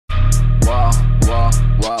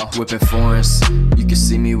Wow, whipping foreigns, you can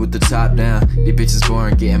see me with the top down. These bitches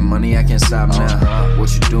boring, getting money, I can't stop now.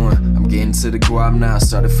 What you doing? I'm getting to the guap now.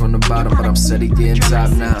 Started from the bottom, but I'm steady getting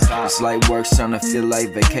top now. It's like work, starting to feel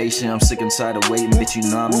like vacation. I'm sick and tired of waiting, bitch, you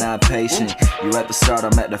know I'm not patient. You at the start,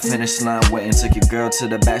 I'm at the finish line waiting. Took your girl to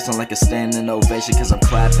the back, sound like a standing ovation, cause I'm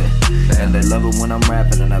clapping. And they love it when I'm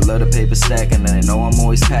rapping, and I love the paper stacking, and they know I'm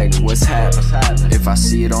always packing. What's happening? If I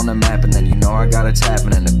see it on the map, and then you know I got it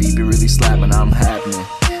tapping, and the beat be really slapping, I'm happening.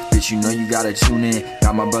 Bitch, you know you gotta tune in.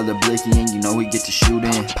 Got my brother Blicky and you know he get to shoot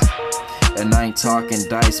in. And I ain't talking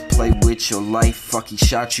dice, play with your life. Fuck, he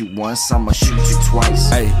shot you once, I'ma shoot you twice.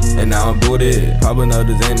 Hey, and now I'm doing it. Pop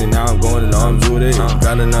another Zen and now I'm going and arms with it.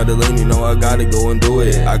 Got another lane, you know I gotta go and do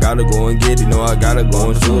it. I gotta go and get it, you know I gotta go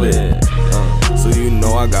and shoot it. So you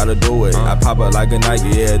know I gotta do it. I pop it like a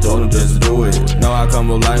Nike, yeah, told him just to do it. No, I come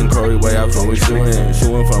up like Curry, way up from we shooting.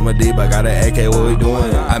 Shooting from a deep, I got an AK, what we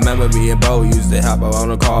doing? I remember me and Bo used to hop out on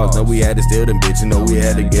the cars. No, we had to steal them bitches, know we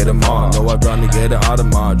had to get them on. No, I'm trying to get an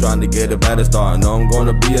Audemars, trying to get a better star. No, I'm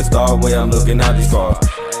gonna be a star, way I'm looking at these cars.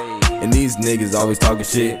 And these niggas always talking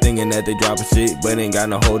shit, thinking that they dropping shit, but ain't got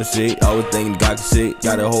no hold of shit. Always thinking got the shit,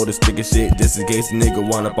 gotta hold a stick of shit. Just in case a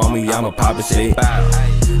nigga run up on me, I'ma pop a shit.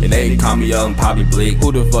 And they call me Young Poppy Blick.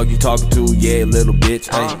 Who the fuck you talking to? Yeah, little bitch.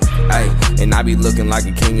 Ay, and I be looking like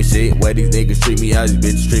a king and shit. Where these niggas treat me, how these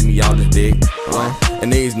bitches treat me on the dick.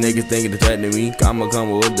 And these niggas thinking to threaten me. I'ma come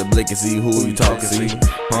with the blick and see who you talking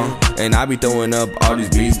to. And I be throwing up all these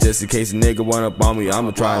beats just in case a nigga run up on me, I'ma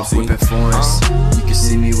try and see. Whipping foreigns, you can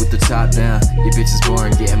see me with the top down. These bitches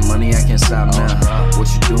boring, getting money, I can't stop now. What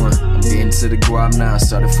you doing? I'm getting to the guap now.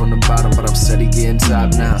 Started from the bottom, but I'm steady getting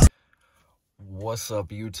top now. What's up,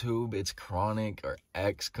 YouTube? It's Chronic or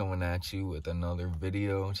X coming at you with another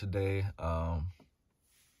video today.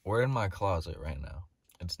 We're in my closet right now.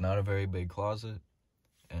 It's not a very big closet,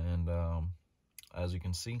 and as you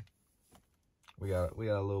can see, we got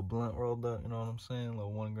a little blunt rolled up. You know what I'm saying? A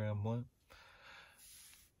little 1 gram blunt.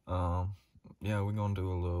 Yeah, we're gonna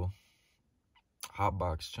do a little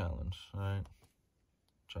Hotbox challenge. All right,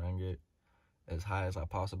 try and get as high as I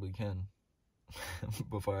possibly can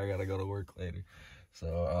before I gotta go to work later.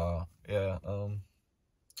 So yeah,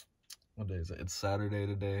 what day is it? It's Saturday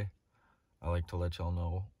today. I like to let y'all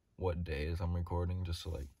know what days I'm recording, just to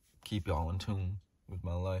like keep y'all in tune with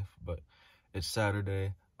my life. But it's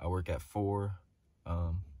Saturday. I work at 4.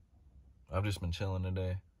 I've just been chilling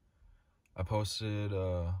today. I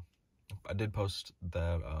did post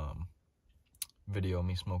that video of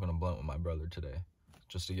me smoking a blunt with my brother today,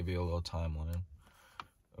 just to give you a little timeline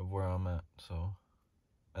of where I'm at. So,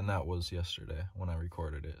 and that was yesterday when I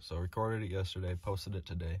recorded it. So I recorded it yesterday, posted it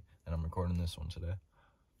today, and I'm recording this one today.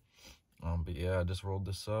 But yeah, I just rolled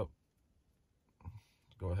this up.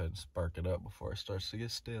 Let's go ahead and spark it up before it starts to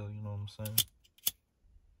get stale, you know what I'm saying?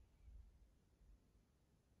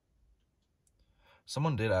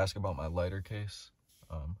 Someone did ask about my lighter case.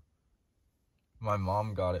 My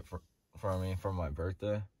mom got it for me for my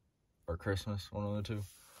birthday or Christmas, one of the two.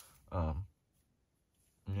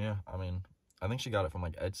 Yeah, I mean, I think she got it from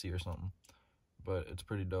like Etsy or something, but it's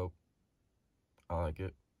pretty dope. I like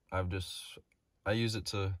it. I use it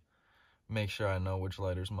to make sure I know which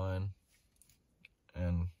lighter's mine,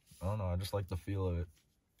 and I don't know, I just like the feel of it,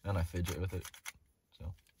 and I fidget with it, so.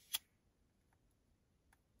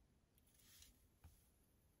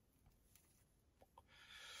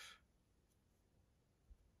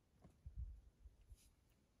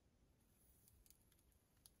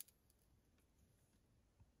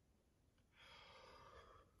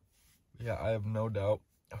 Yeah, I have no doubt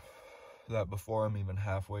that before I'm even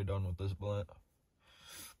halfway done with this blunt,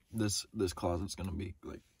 this closet's gonna be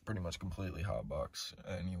like pretty much completely Hotbox,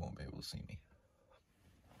 and you won't be able to see me.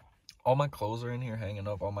 All my clothes are in here hanging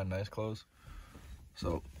up, all my nice clothes.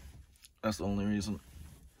 So that's the only reason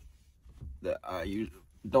that I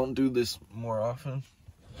don't do this more often,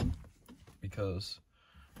 because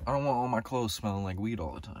I don't want all my clothes smelling like weed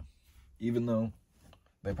all the time, even though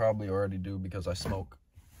they probably already do because I smoke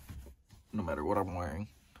no matter what I'm wearing.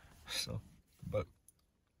 So, but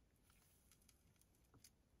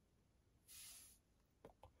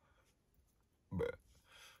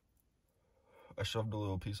I shoved a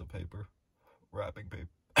little piece of paper, wrapping paper.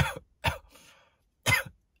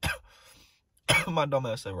 My dumb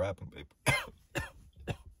ass said wrapping paper.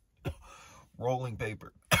 Rolling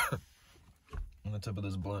paper on the tip of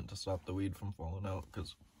this blunt to stop the weed from falling out,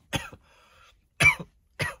 because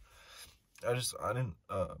I didn't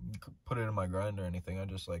put it in my grinder or anything. I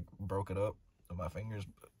just like broke it up with my fingers.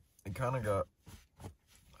 It kind of got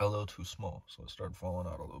a little too small, so it started falling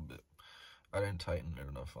out a little bit. I didn't tighten it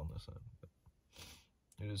enough on this end.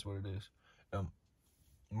 It is what it is.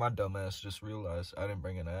 My dumbass just realized I didn't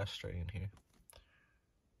bring an ashtray in here.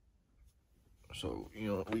 So, you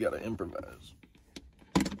know, we gotta improvise.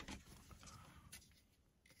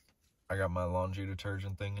 I got my laundry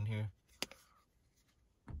detergent thing in here.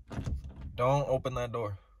 Don't open that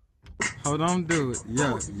door. Hold on, do it.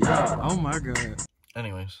 Yeah. Oh my God.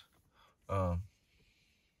 Anyways, yeah,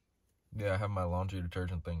 I have my laundry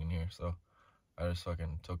detergent thing in here, so I just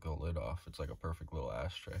fucking took the lid off. It's like a perfect little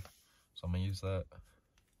ashtray. So I'm gonna use that.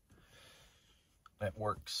 That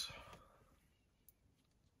works.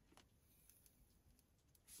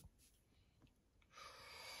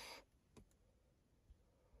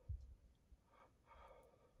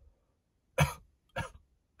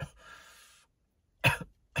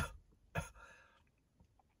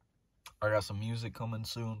 I got some music coming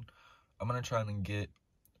soon. I'm gonna try to get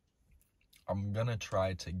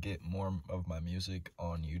more of my music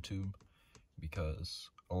on YouTube,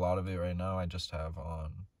 because a lot of it right now I just have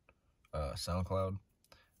on SoundCloud.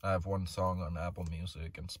 I have one song on Apple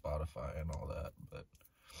Music and Spotify and all that, but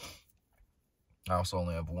I also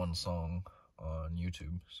only have one song on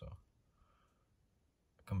YouTube. So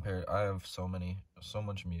I have so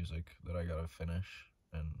much music that I gotta finish,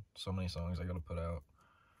 and so many songs I gotta put out.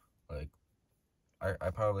 Like,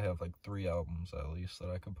 I probably have like 3 albums at least that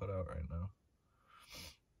I could put out right now,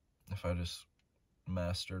 if I just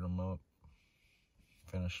mastered them up,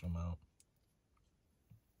 finished them out.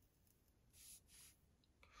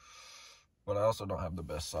 But I also don't have the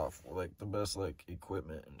best software, like the best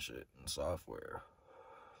equipment and shit and software.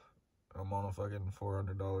 I'm on a fucking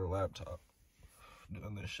 $400 laptop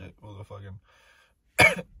doing this shit with a fucking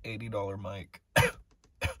 $80 mic.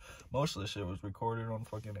 Most of the shit was recorded on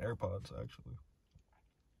fucking AirPods, actually.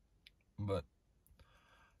 But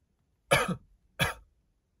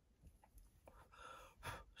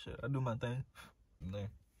shit, I do my thing in there.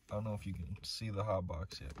 I don't know if you can see the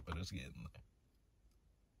Hotbox yet, but it's getting there.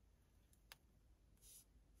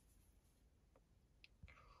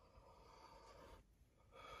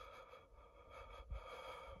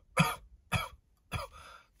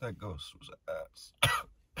 That ghost was an ass.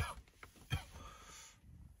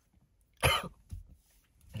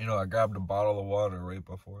 You know, I grabbed a bottle of water right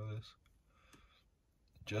before this.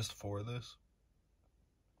 Just for this.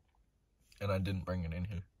 And I didn't bring it in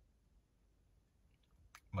here.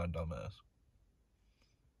 My dumb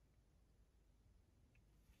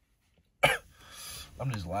ass.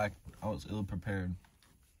 I'm just lacking. I was ill prepared.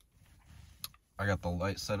 I got the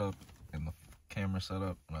light set up and the camera set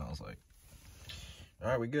up, and I was like,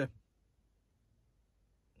 alright, we good.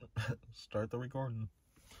 Start the recording.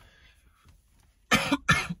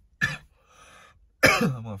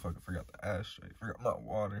 That motherfucker forgot the ashtray. Forgot my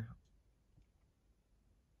water.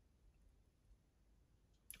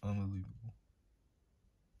 Unbelievable.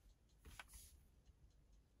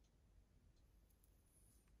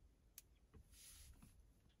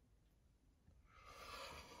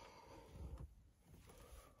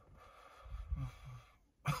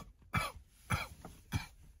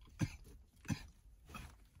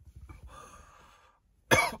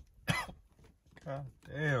 God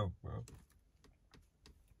damn, bro.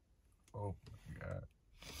 Oh my God.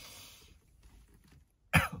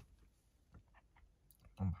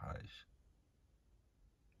 I'm high.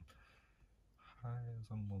 High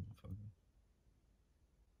as a motherfucker.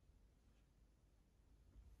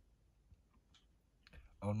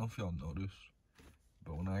 I don't know if y'all noticed,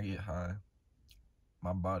 but when I get high,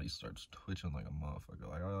 my body starts twitching like a motherfucker.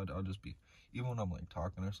 Like, I'll just be, even when I'm like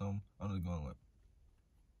talking or something, I'm just going like,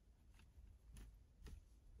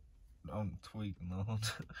 I'm tweaking.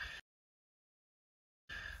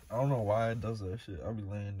 I don't know why it does that shit. I'll be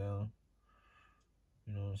laying down,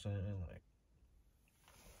 you know what I'm saying, like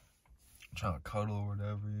trying to cuddle or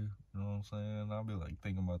whatever, you know what I'm saying. I'll be like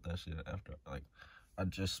thinking about that shit after, like, I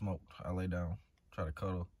just smoked, I lay down, try to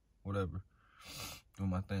cuddle, whatever, do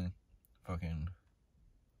my thing, fucking,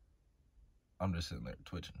 I'm just sitting there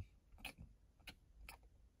twitching.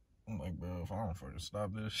 I'm like, bro, if I don't fucking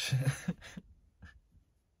stop this shit,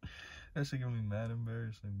 that shit gonna be mad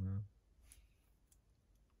embarrassing, bro.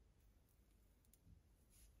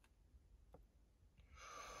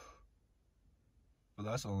 But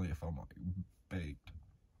that's only if I'm like baked.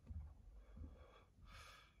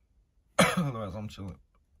 Otherwise, I'm chilling.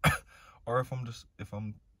 Or if I'm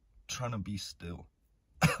trying to be still.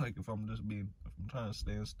 Like if I'm trying to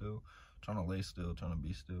stand still, trying to lay still, trying to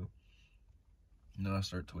be still. And then I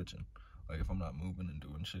start twitching. Like if I'm not moving and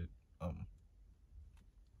doing shit.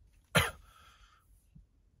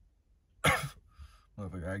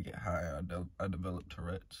 Motherfucker, I get high, I develop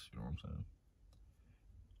Tourette's, you know what I'm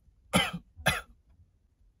saying?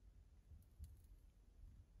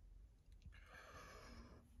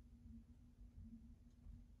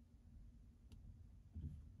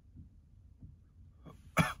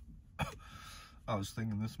 I was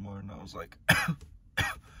thinking this morning, I was like,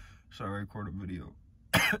 should I record a video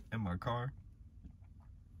in my car?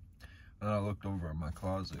 And I looked over at my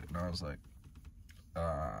closet and I was like,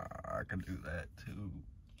 I can do that too.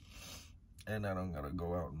 And I don't gotta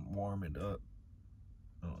go out and warm it up.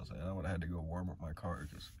 You know what I'm saying? I would have had to go warm up my car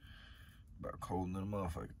because it's about cold in the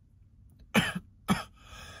motherfucker.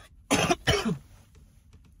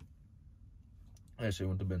 That shit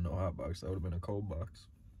wouldn't have been no hot box. That would have been a cold box.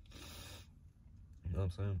 You know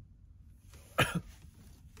what I'm saying?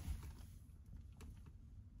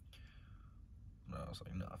 No, I was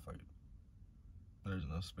like, nah, fuck it. There's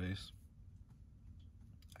enough space.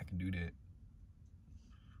 I can do that.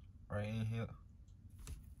 Right in here.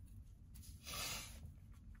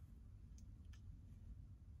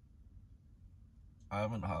 I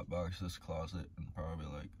haven't hotboxed this closet in probably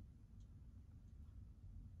like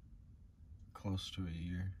close to a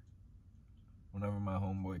year. Whenever my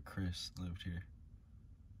homeboy Chris lived here.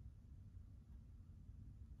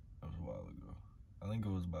 That was a while ago. I think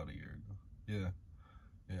it was about a year ago. Yeah,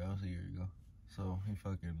 it was a year ago. So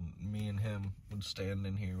me and him would stand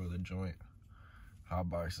in here with a joint,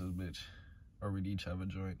 hotbox this bitch, or we'd each have a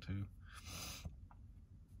joint too.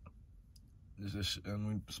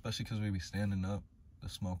 Especially because we'd be standing up, the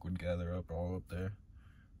smoke would gather up all up there,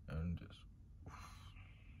 and just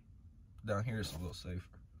down here it's a little safer.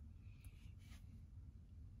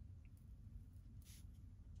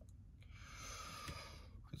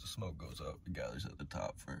 Because the smoke goes up, it gathers at the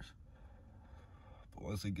top first. But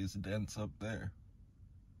once it gets dense up there,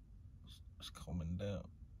 it's coming down.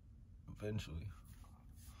 Eventually,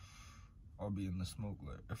 I'll be in the smoke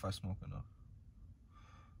layer if I smoke enough.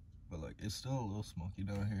 But like, it's still a little smoky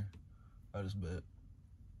down here. I just bet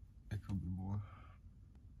it could be more.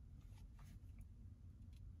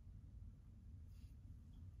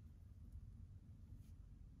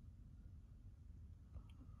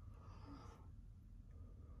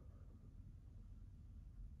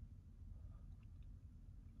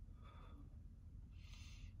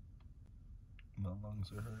 My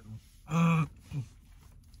lungs are hurting.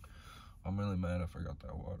 I'm really mad I forgot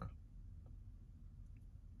that water.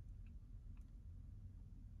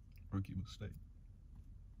 Rookie mistake.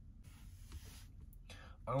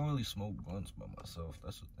 I don't really smoke blunts by myself.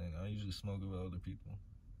 That's the thing. I usually smoke with other people.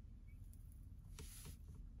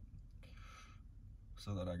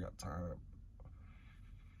 So that I got time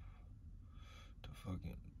to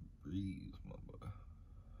fucking breathe, my boy.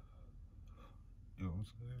 You know what I'm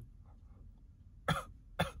saying?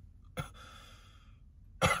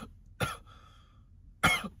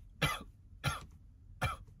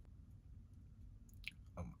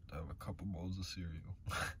 Couple bowls of cereal.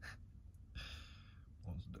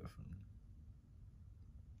 Most definitely.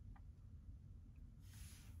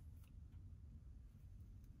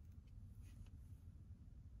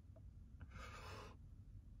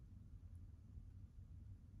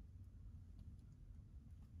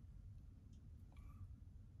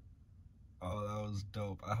 Oh, that was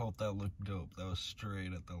dope. I hope that looked dope. That was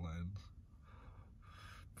straight at the lens.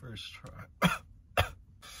 First try.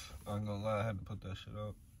 I ain't gonna lie, I had to put that shit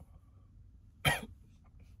up.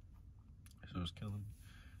 It was killing me.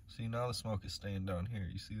 See, now the smoke is staying down here.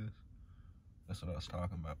 You see this? That's what I was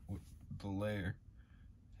talking about. With the layer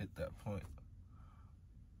hit that point.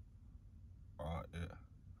 Oh, yeah.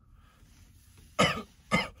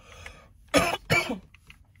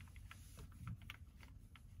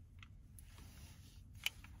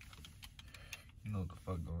 You know what the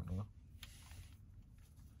fuck going on.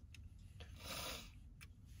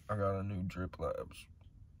 I got a new Drip Labs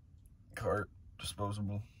cart,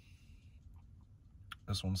 disposable.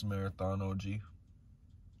 This one's Marathon OG.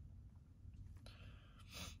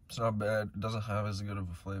 It's not bad. It doesn't have as good of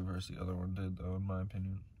a flavor as the other one did, though, in my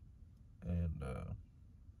opinion. And,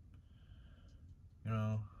 you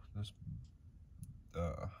know, there's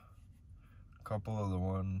a couple of the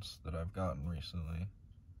ones that I've gotten recently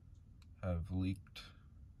have leaked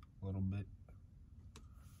a little bit.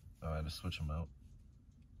 I had to switch them out.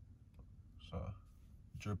 So,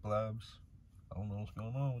 Drip Labs. I don't know what's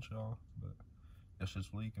going on with y'all, but that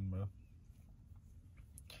shit's leaking, bro.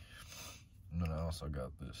 And then I also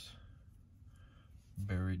got this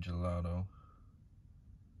berry gelato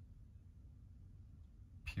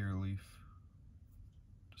pure leaf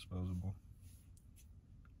disposable.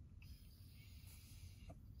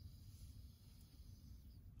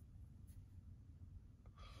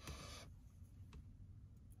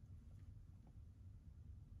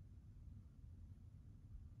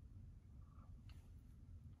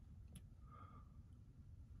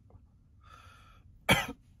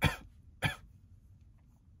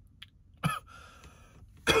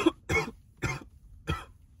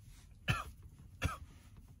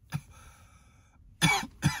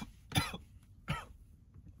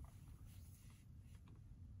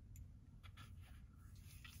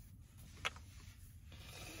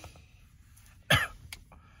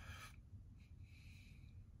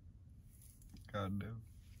 Goddamn.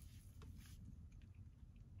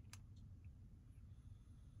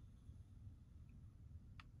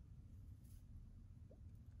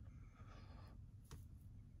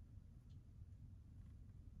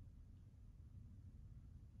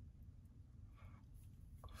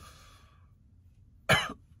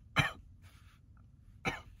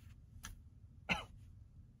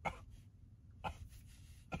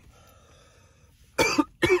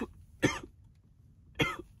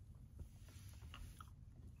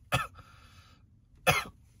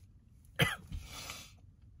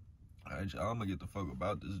 Alright, y'all, I'm gonna get the fuck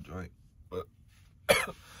about this joint. But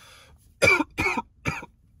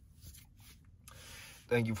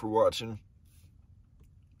thank you for watching.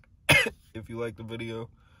 If you like the video,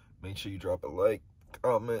 make sure you drop a like,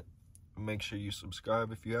 comment, and make sure you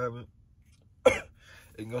subscribe if you haven't.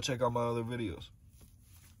 And go check out my other videos.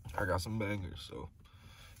 I got some bangers, so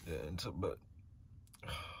yeah. But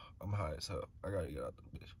I'm high as hell. I gotta get out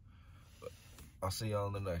the bitch. But I'll see y'all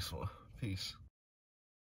in the next one. Peace.